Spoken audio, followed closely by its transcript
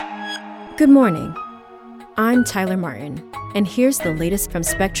Good morning. I'm Tyler Martin, and here's the latest from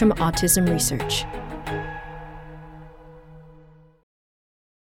Spectrum Autism Research.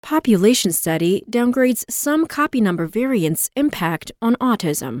 Population study downgrades some copy number variants' impact on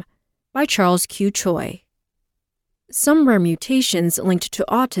autism by Charles Q. Choi. Some rare mutations linked to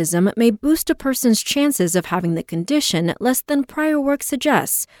autism may boost a person's chances of having the condition less than prior work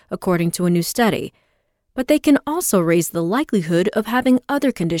suggests, according to a new study, but they can also raise the likelihood of having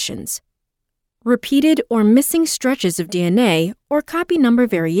other conditions. Repeated or missing stretches of DNA or copy number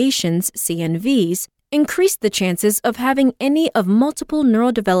variations, CNVs, increase the chances of having any of multiple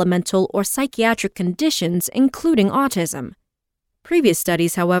neurodevelopmental or psychiatric conditions, including autism. Previous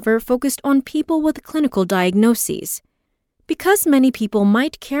studies, however, focused on people with clinical diagnoses. Because many people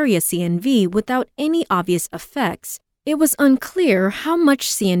might carry a CNV without any obvious effects, it was unclear how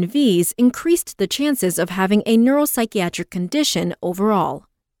much CNVs increased the chances of having a neuropsychiatric condition overall.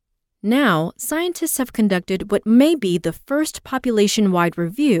 Now, scientists have conducted what may be the first population-wide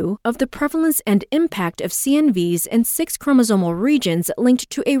review of the prevalence and impact of CNVs in 6 chromosomal regions linked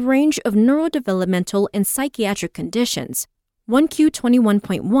to a range of neurodevelopmental and psychiatric conditions: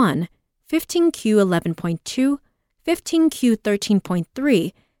 1q21.1, 15q11.2,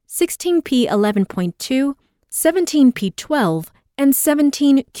 15q13.3, 16p11.2, 17p12, and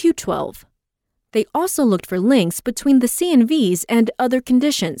 17q12. They also looked for links between the CNVs and other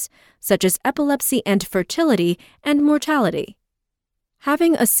conditions, such as epilepsy and fertility and mortality.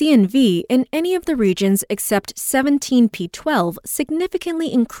 Having a CNV in any of the regions except 17p12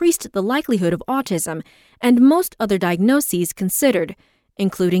 significantly increased the likelihood of autism and most other diagnoses considered,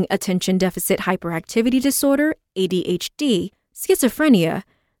 including attention deficit hyperactivity disorder, ADHD, schizophrenia,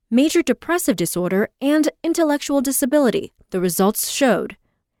 major depressive disorder, and intellectual disability, the results showed.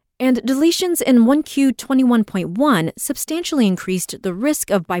 And deletions in 1q21.1 substantially increased the risk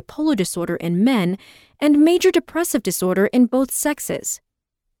of bipolar disorder in men and major depressive disorder in both sexes.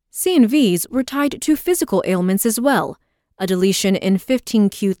 CNVs were tied to physical ailments as well. A deletion in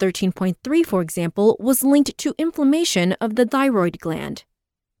 15q13.3, for example, was linked to inflammation of the thyroid gland.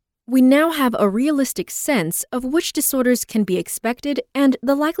 We now have a realistic sense of which disorders can be expected and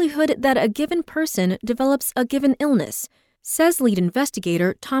the likelihood that a given person develops a given illness, says lead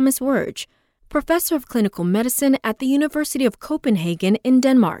investigator Thomas Werge, professor of clinical medicine at the University of Copenhagen in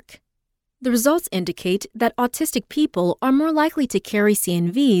Denmark. The results indicate that autistic people are more likely to carry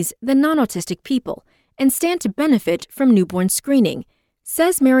CNVs than non-autistic people and stand to benefit from newborn screening,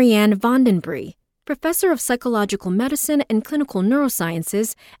 says Marianne Vandenbrie, professor of psychological medicine and clinical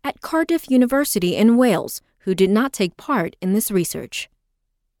neurosciences at Cardiff University in Wales, who did not take part in this research.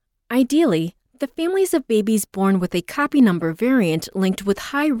 Ideally, the families of babies born with a copy number variant linked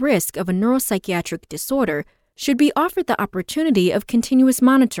with high risk of a neuropsychiatric disorder should be offered the opportunity of continuous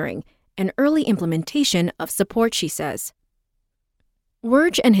monitoring and early implementation of support, she says.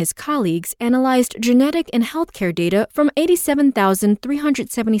 Werge and his colleagues analyzed genetic and healthcare data from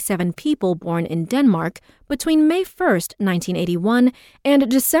 87,377 people born in Denmark between May 1, 1981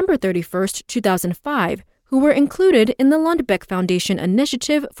 and December 31, 2005, who were included in the Lundbeck Foundation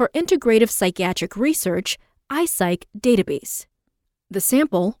Initiative for Integrative Psychiatric Research, iPsych database. The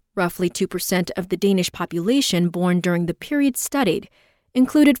sample, roughly 2% of the Danish population born during the period studied,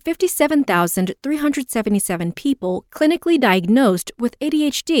 included 57,377 people clinically diagnosed with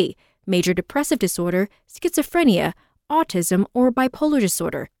ADHD, major depressive disorder, schizophrenia, autism, or bipolar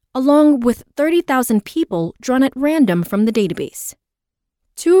disorder, along with 30,000 people drawn at random from the database.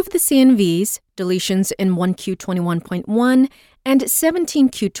 2 of the CNVs, deletions in 1q21.1 and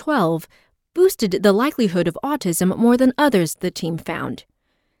 17q12, boosted the likelihood of autism more than others, the team found.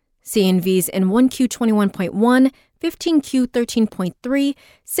 CNVs in 1q21.1, 15q13.3,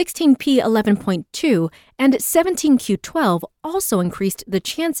 16p11.2, and 17q12 also increased the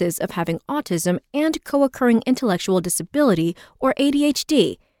chances of having autism and co-occurring intellectual disability, or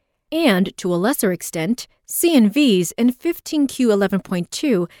ADHD, and, to a lesser extent, CNVs in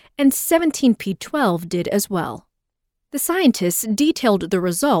 15q11.2 and 17p12 did as well. The scientists detailed the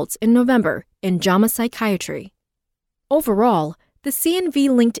results in November in JAMA Psychiatry. Overall, the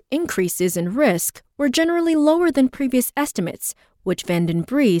CNV-linked increases in risk were generally lower than previous estimates, which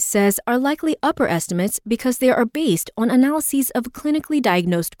Vandenbrie says are likely upper estimates because they are based on analyses of clinically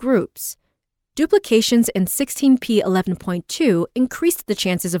diagnosed groups. Duplications in 16p11.2 increased the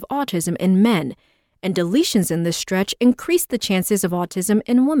chances of autism in men, and deletions in this stretch increased the chances of autism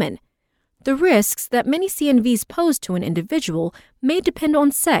in women. The risks that many CNVs pose to an individual may depend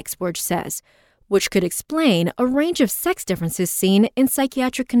on sex, Werge says, which could explain a range of sex differences seen in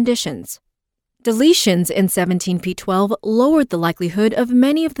psychiatric conditions. Deletions in 17p12 lowered the likelihood of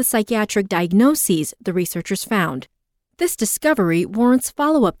many of the psychiatric diagnoses the researchers found. This discovery warrants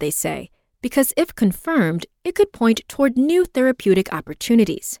follow-up, they say, because if confirmed, it could point toward new therapeutic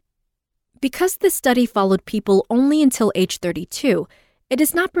opportunities. Because this study followed people only until age 32, it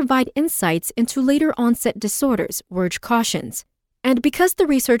does not provide insights into later onset disorders, Werge cautions. And because the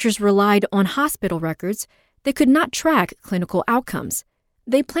researchers relied on hospital records, they could not track clinical outcomes.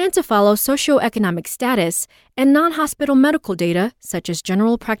 They plan to follow socioeconomic status and non-hospital medical data, such as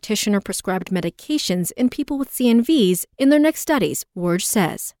general practitioner prescribed medications in people with CNVs, in their next studies, Werge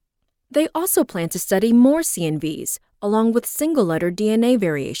says. They also plan to study more CNVs, along with single-letter DNA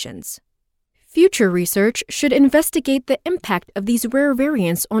variations. Future research should investigate the impact of these rare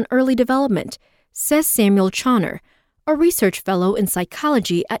variants on early development, says Samuel Chauner, a research fellow in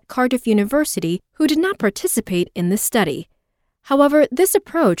psychology at Cardiff University who did not participate in this study. However, this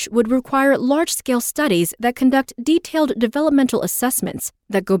approach would require large-scale studies that conduct detailed developmental assessments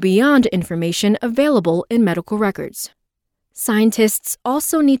that go beyond information available in medical records. Scientists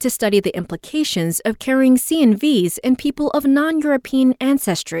also need to study the implications of carrying CNVs in people of non-European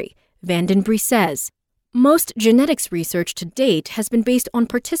ancestry, Vanden Brie says. Most genetics research to date has been based on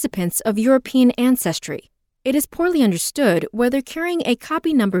participants of European ancestry. It is poorly understood whether carrying a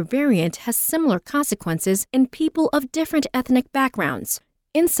copy number variant has similar consequences in people of different ethnic backgrounds.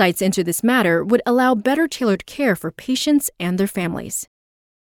 Insights into this matter would allow better tailored care for patients and their families.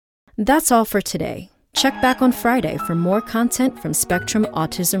 That's all for today. Check back on Friday for more content from Spectrum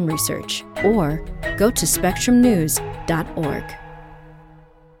Autism Research, or go to spectrumnews.org.